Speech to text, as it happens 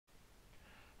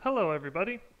Hello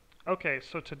everybody. Okay,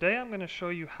 so today I'm going to show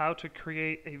you how to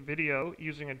create a video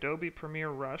using Adobe Premiere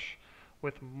Rush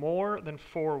with more than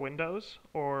 4 windows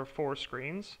or 4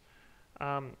 screens.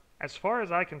 As far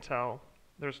as I can tell,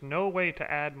 there's no way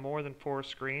to add more than 4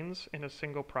 screens in a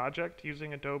single project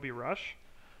using Adobe Rush.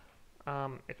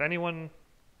 If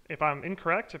I'm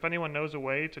incorrect, if anyone knows a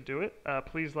way to do it,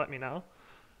 please let me know.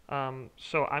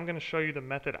 So I'm going to show you the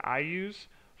method I use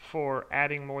for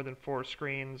adding more than 4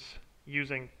 screens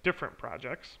using different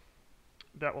projects.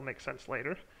 That will make sense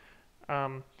later.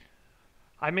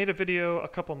 I made a video a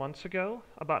couple months ago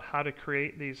about how to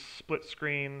create these split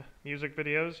screen music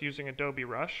videos using Adobe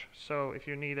Rush. So if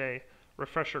you need a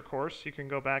refresher course, you can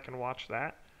go back and watch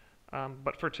that.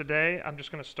 But for today, I'm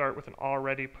just going to start with an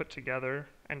already put together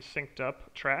and synced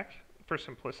up track for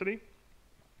simplicity.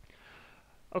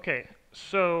 Okay,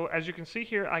 so as you can see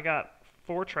here, I got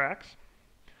 4 tracks.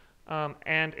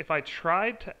 And if I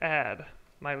tried to add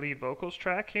my lead vocals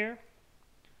track here,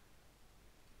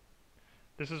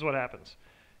 this is what happens.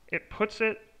 It puts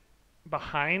it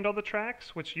behind all the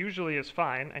tracks, which usually is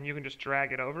fine, and you can just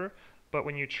drag it over. But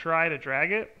when you try to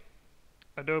drag it,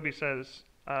 Adobe says,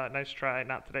 nice try,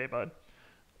 not today, bud.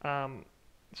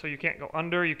 So you can't go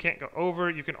under, you can't go over,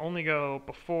 you can only go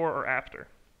before or after,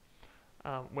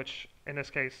 which in this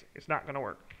case is not going to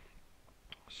work.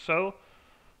 So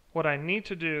what I need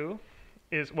to do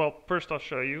is, well, first I'll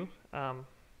show you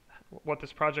what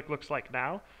this project looks like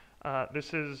now.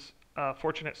 This is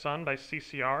Fortunate Son by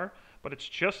CCR, but it's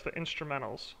just the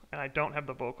instrumentals, and I don't have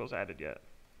the vocals added yet.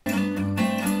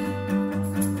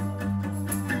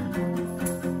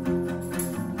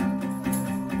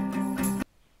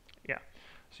 Yeah,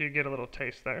 so you get a little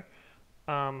taste there.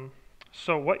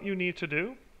 So what you need to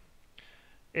do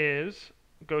is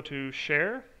go to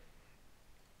Share,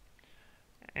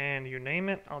 and you name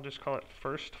it. I'll just call it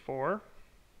First 4.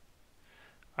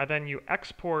 Then you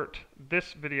export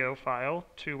this video file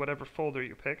to whatever folder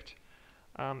you picked.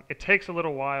 It takes a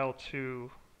little while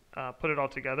to put it all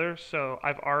together, so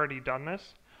I've already done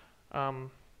this.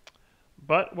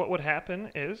 But what would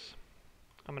happen is,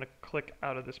 I'm going to click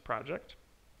out of this project.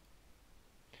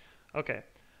 Okay,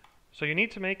 so you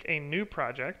need to make a new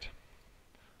project.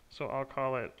 So I'll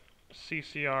call it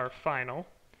CCR Final.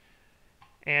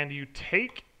 And you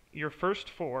take your first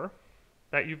 4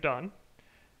 that you've done,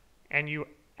 and you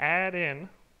add in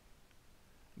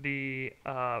the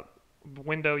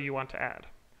window you want to add.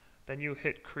 Then you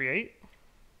hit Create.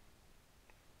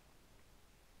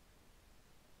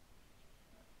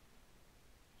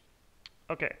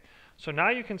 Okay, so now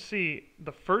you can see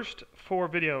the first 4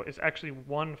 video is actually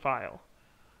one file.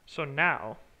 So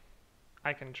now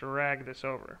I can drag this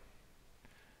over.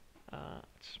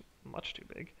 It's much too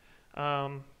big.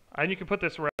 And you can put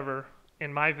this wherever.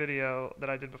 In my video that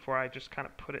I did before, I just kind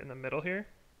of put it in the middle here.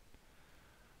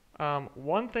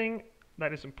 One thing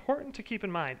that is important to keep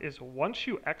in mind is once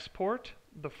you export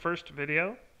the first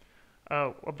video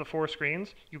of the 4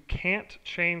 screens, you can't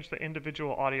change the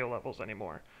individual audio levels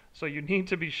anymore. So you need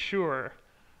to be sure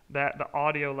that the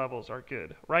audio levels are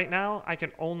good. Right now, I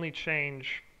can only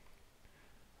change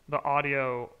the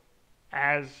audio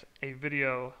as a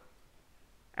video,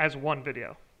 as one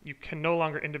video. You can no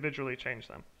longer individually change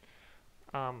them.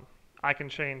 I can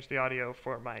change the audio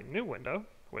for my new window,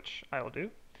 which I will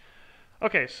do.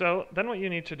 Okay, so then what you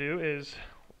need to do is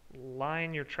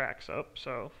line your tracks up.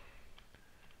 So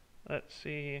let's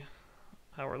see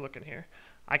how we're looking here.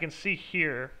 I can see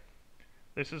here,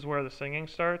 this is where the singing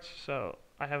starts, so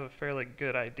I have a fairly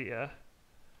good idea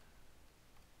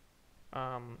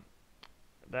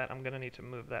that I'm going to need to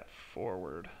move that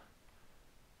forward.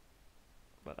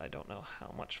 But I don't know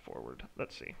how much forward.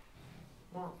 Let's see.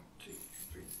 1, 2,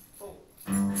 3, 4.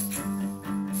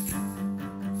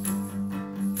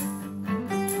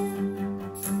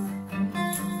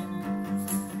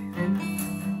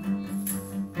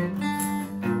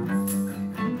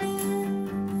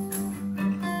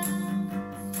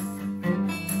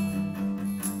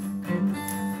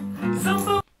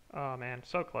 Oh man,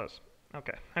 so close.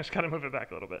 Okay, I just gotta move it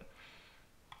back a little bit.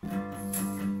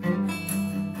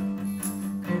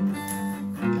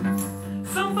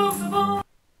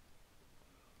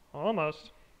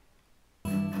 Almost.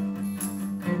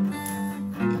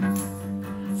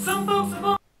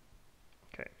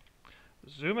 Okay,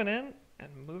 zooming in and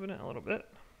moving it a little bit.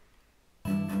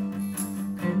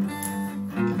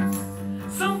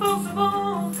 Some folks are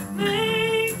born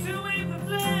made to wave the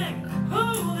flag,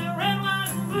 oh, they're red, white,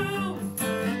 and blue.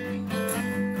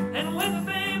 And when the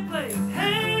band plays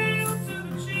Hail to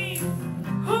the Chief,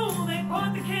 oh, they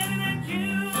point the cannon at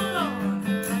you,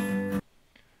 Lord.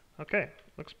 Okay,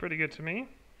 looks pretty good to me.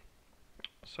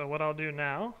 So what I'll do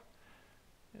now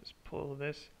is pull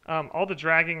this. All the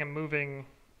dragging and moving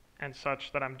and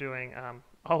such that I'm doing,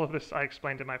 all of this I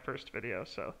explained in my first video.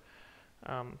 So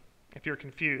if you're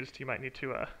confused, you might need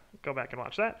to go back and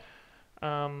watch that.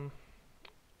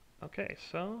 Okay,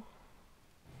 so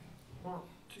 1,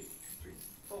 2, 3,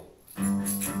 4.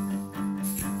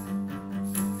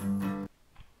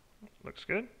 Looks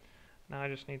good. Now I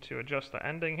just need to adjust the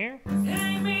ending here.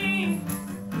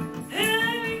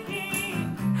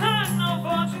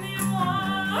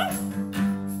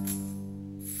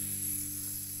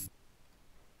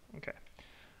 Okay,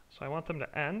 so I want them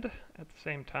to end at the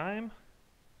same time.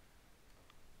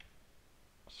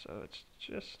 So it's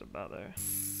just about there.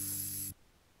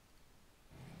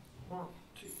 1,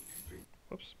 2, 3.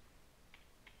 Whoops.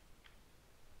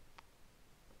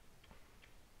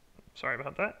 Sorry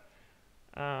about that.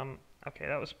 Okay,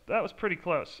 that was pretty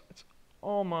close. It's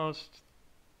almost.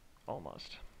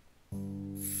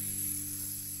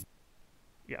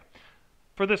 Yeah.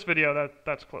 For this video,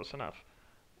 that's close enough.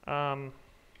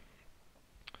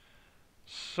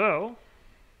 So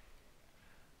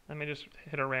let me just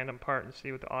hit a random part and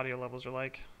see what the audio levels are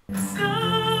like.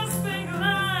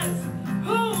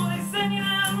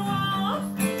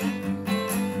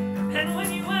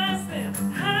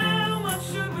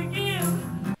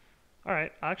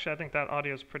 Alright, actually I think that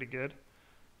audio is pretty good.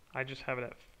 I just have it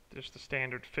at just the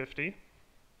standard 50.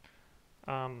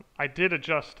 I did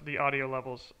adjust the audio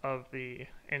levels of the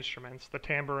instruments. The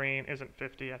tambourine isn't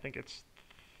 50, I think it's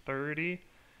 30.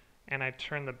 And I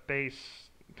turned the bass,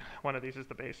 one of these is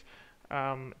the bass,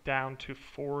 down to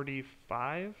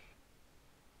 45.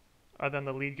 Then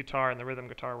the lead guitar and the rhythm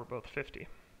guitar were both 50.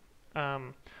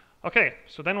 Okay,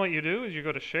 so then what you do is you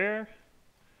go to share.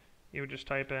 You would just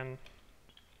type in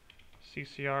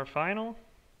CCR final,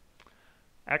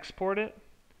 export it,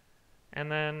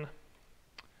 and then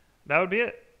that would be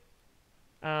it.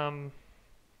 So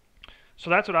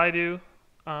that's what I do.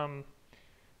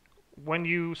 When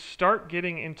you start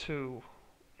getting into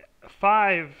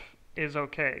 5 is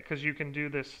okay because you can do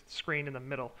this screen in the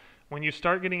middle. When you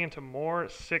start getting into more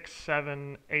 6,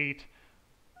 7, 8,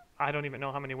 I don't even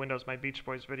know how many windows my Beach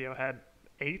Boys video had,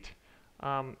 8.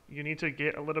 You need to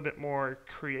get a little bit more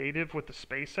creative with the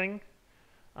spacing.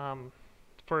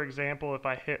 For example, if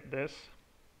I hit this,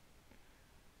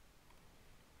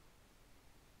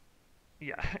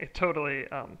 yeah, it totally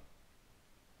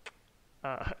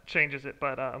changes it,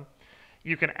 but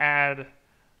you can add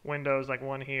windows like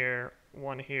one here,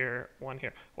 one here, one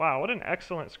here. Wow, what an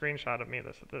excellent screenshot of me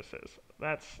this is.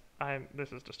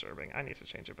 This is disturbing. I need to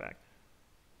change it back.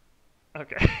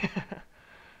 Okay.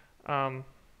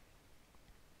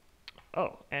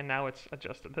 Oh, and now it's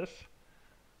adjusted this.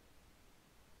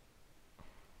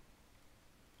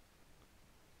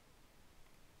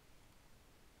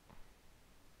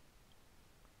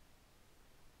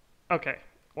 Okay,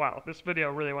 wow, this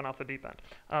video really went off the deep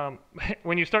end.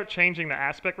 When you start changing the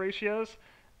aspect ratios,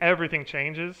 everything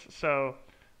changes, so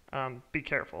be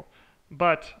careful.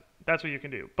 But that's what you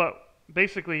can do. But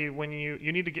basically, when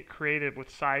you need to get creative with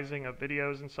sizing of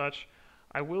videos and such,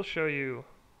 I will show you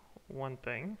one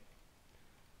thing.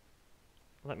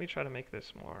 Let me try to make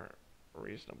this more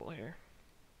reasonable here.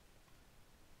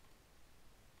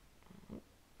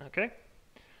 Okay.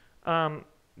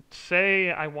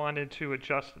 Say I wanted to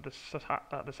adjust the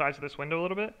size of this window a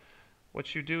little bit.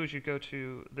 What you do is you go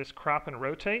to this crop and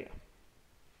rotate,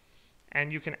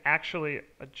 and you can actually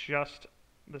adjust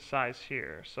the size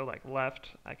here. So like left,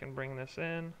 I can bring this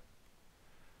in.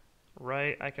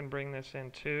 Right, I can bring this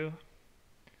in too.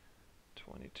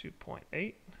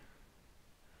 22.8.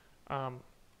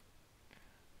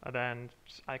 Then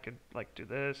I could like do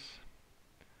this.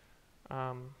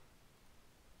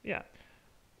 Yeah.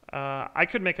 I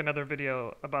could make another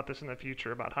video about this in the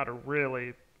future about how to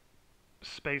really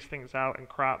space things out and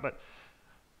crop, but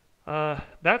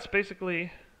that's basically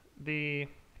the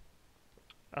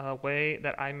way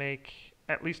that I make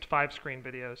at least 5 screen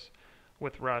videos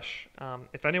with Rush.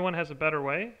 If anyone has a better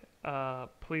way,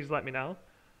 please let me know.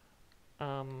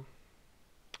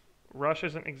 Rush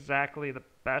isn't exactly the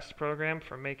best program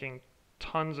for making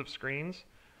tons of screens,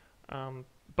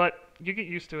 but you get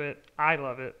used to it. I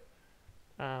love it.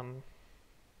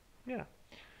 Yeah.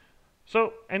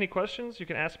 So, any questions, you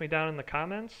can ask me down in the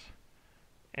comments.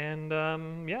 And,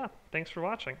 yeah, thanks for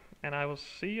watching. And I will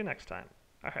see you next time.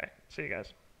 Alright, see you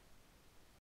guys.